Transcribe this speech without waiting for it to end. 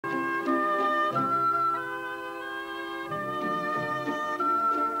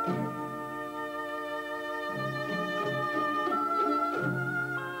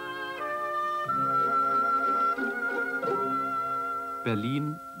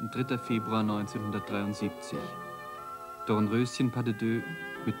Berlin, 3. Februar 1973. Dornröschen Pas de Deux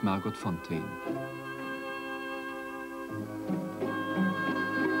mit Margot Fonteyn.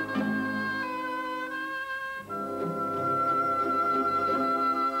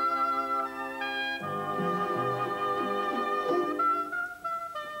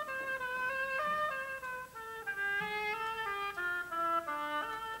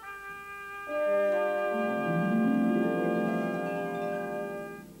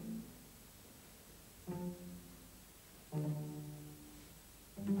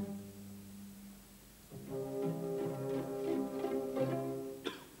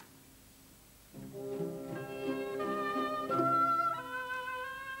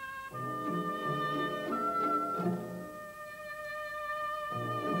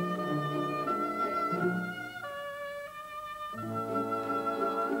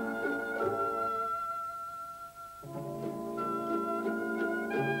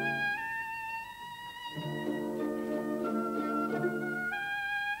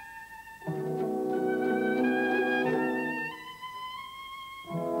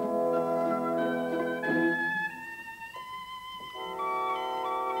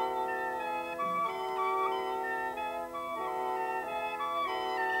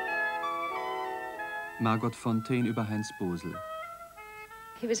 Margot Fonteyn über Heinz Bosl.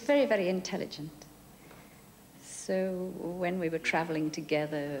 He was very, very intelligent. So when we were traveling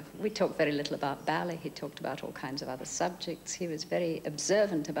together, we talked very little about ballet. He talked about all kinds of other subjects. He was very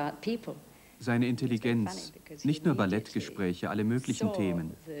observant about people. Seine Intelligenz, nicht nur Ballettgespräche, alle möglichen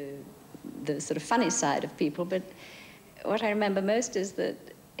Themen. The sort of funny side of people, but what I remember most is that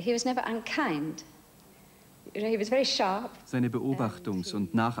he was never unkind. You know, he was very sharp. Seine Beobachtungs-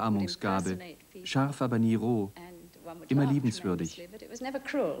 und Nachahmungsgabe, scharf aber nie roh, immer liebenswürdig. But it was never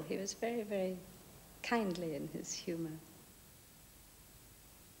cruel. He was very, very kindly in his humor.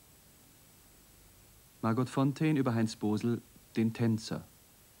 Margot Fonteyn über Heinz Bosl, den Tänzer.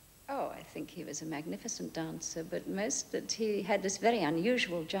 Oh, I think he was a magnificent dancer, but most that he had this very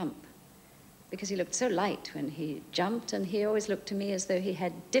unusual jump, because he looked so light when he jumped, and he always looked to me as though he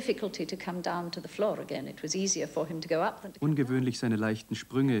had difficulty to come down to the floor again. It was easier for him to go up than to come down. Ungewöhnlich seine leichten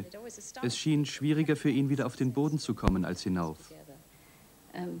Sprünge. Es schien schwieriger für ihn, wieder auf den Boden zu kommen, als hinauf.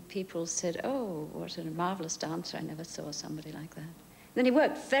 People said, oh, what a marvelous dancer. I never saw somebody like that. Then he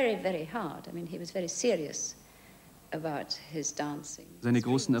worked very, very hard. I mean, he was very serious about his dancing. Seine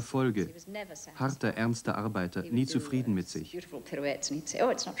großen Erfolge, harter, ernster Arbeiter, nie zufrieden mit sich. Beautiful pirouettes, and he'd say, oh,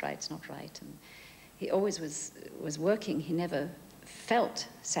 it's not right, it's not right. And he always was working. He never felt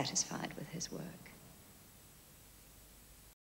satisfied with his work.